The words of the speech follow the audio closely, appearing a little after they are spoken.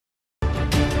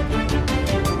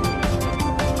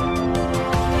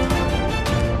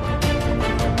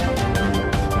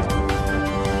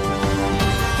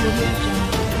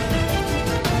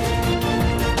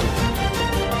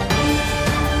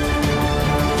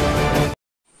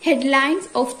Headlines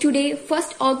of today,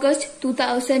 1st August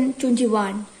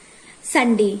 2021,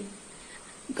 Sunday.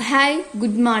 Hi,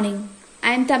 good morning.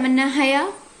 I am Thamanna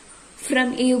Haya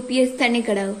from AUPS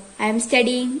Thanikadav. I am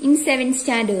studying in 7th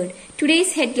standard.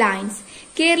 Today's headlines.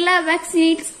 Kerala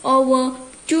vaccinates over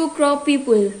 2 crore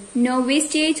people. No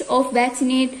wastage of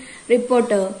vaccinate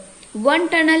reporter. 1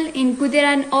 tunnel in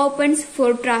Kudiran opens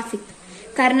for traffic.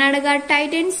 Karnataka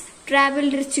tightens travel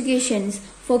restrictions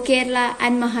for Kerala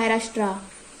and Maharashtra.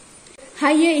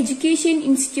 Higher Education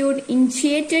Institute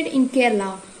initiated in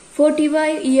Kerala.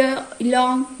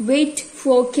 45-year-long wait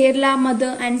for Kerala mother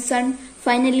and son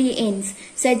finally ends.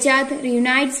 Sajjad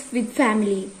reunites with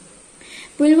family.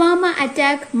 Pulwama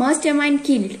attack mastermind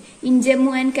killed in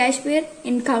Jammu and Kashmir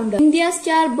encounter. India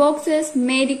star boxer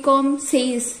Mary Kom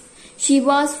says she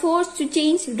was forced to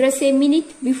change dress a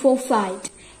minute before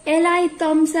fight. Eli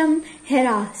Thompson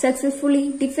Hera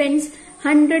successfully defends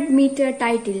 100-meter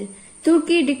title.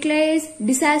 Turkey declares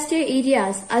disaster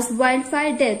areas as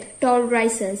wildfire death toll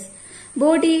rises.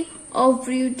 Body of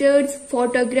Reuters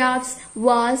photographs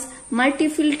was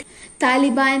multi-filled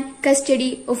Taliban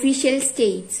custody, official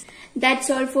states. That's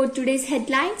all for today's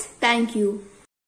headlines. Thank you.